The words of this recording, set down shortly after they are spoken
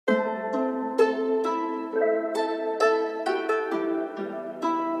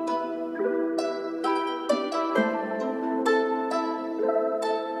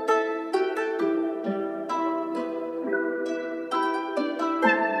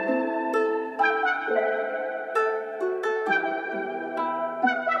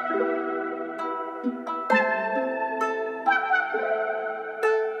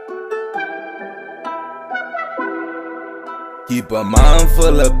Keep a mind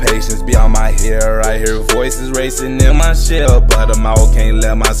full of patience beyond my hair. I hear voices racing in my shell, but I'm out, can't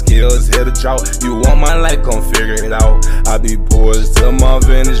let my skills hit a drought. You want my life, come figure it out. I be poised till my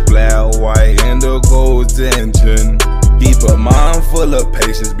vintage black, white, and the gold tension. Keep a mind full of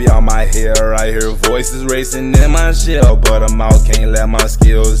patience beyond my hair. I hear voices racing in my shell, but I'm out, can't let my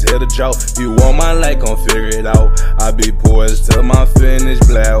skills hit a drought. You want my life, come figure it out. I be poised till my finish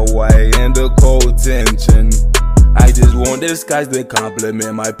black, white, and the cold tension. I just want this skies to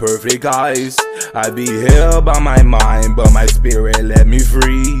compliment my perfect eyes. I be held by my mind, but my spirit let me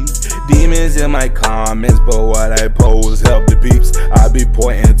free. Demons in my comments, but what I pose help the peeps. I be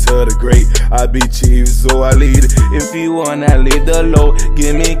pointing to the great, I be chief, so I lead. If you wanna leave the low,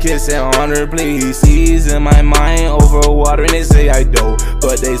 give me kiss and honor, please. Seas in my mind over water, and they say I do,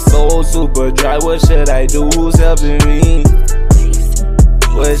 but they so super dry. What should I do? Who's helping me?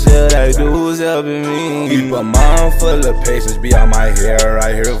 What should I do? Who's helping me? Keep a mind full of patience beyond my hair.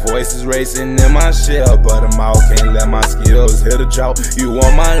 I hear voices racing in my shell, but I'm out, can't let my skills hit a drought. You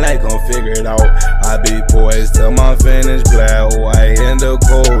want my life, gon' figure it out. I be poised till my finish black, white, and the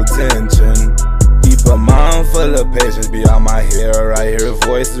cold tension. Keep a mind full of patience beyond my hair. I hear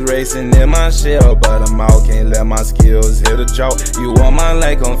voices racing in my shell, but I'm out, can't let my skills hit a drought. You want my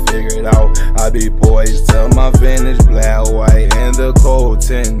life, gon' figure it out. I be poised till my finish black, white, and the cold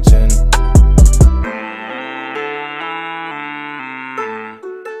tension.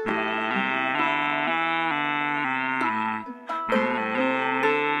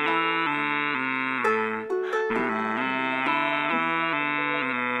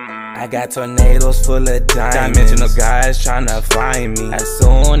 I got tornadoes full of diamonds. Dimensional guys tryna find me. As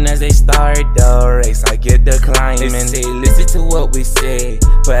soon as they start the race, I get the climbing. They say listen to what we say,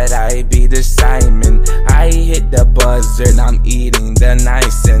 but I be the Simon. I hit the buzzer, I'm eating the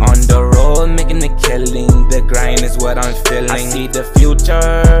nice and on the road making the killing. The grind is what I'm feeling. I see the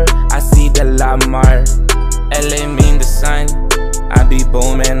future, I see the Lamar. LA mean the sun. I be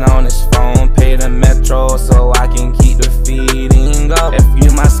booming on this phone, pay the metro so I can keep the feeding up. If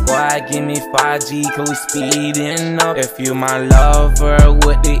you my squad, give me 5G, cause we speeding up. If you my lover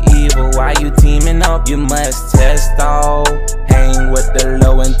with the evil, why you teaming up? You must test all, hang with the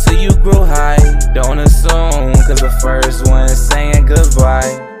low until you grow high. Don't assume, cause the first one's saying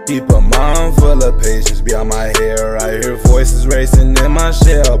goodbye. Keep a mind full of patience beyond my hair. I hear voices racing in my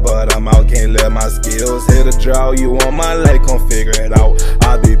shell, but I'm out, can't let my skills hit a drought. You want my life, come figure it out.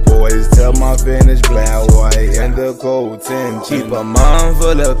 I be poised till my finish black, white, and the cold tension. Keep a mind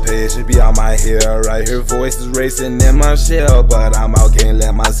full of patience beyond my hair. I hear voices racing in my shell, but I'm out, can't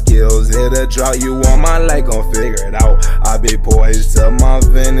let my skills hit a drought. You want my life, come figure it out. I be poised till my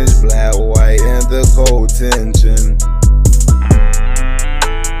finish black, white, and the cold tension.